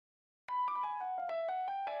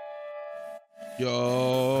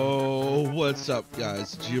Yo, what's up,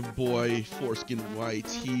 guys? It's your boy Foreskin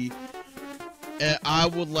YT, and I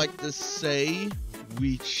would like to say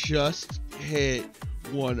we just hit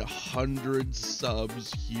 100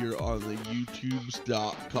 subs here on the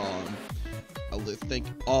YouTubes.com. I would thank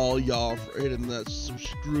all y'all for hitting that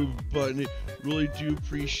subscribe button. Really do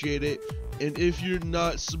appreciate it. And if you're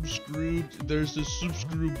not subscribed, there's a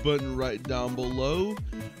subscribe button right down below.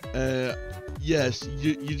 Yes,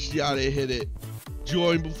 you just gotta hit it.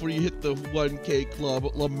 Join before you hit the 1K club,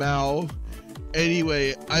 Lamau.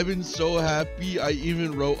 Anyway, I've been so happy I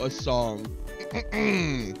even wrote a song.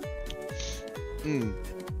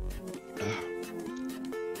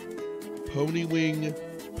 Pony wing,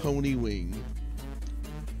 pony wing.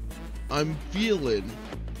 I'm feeling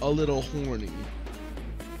a little horny.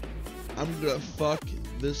 I'm gonna fuck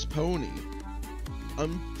this pony.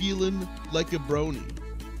 I'm feeling like a brony.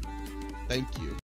 Thank you.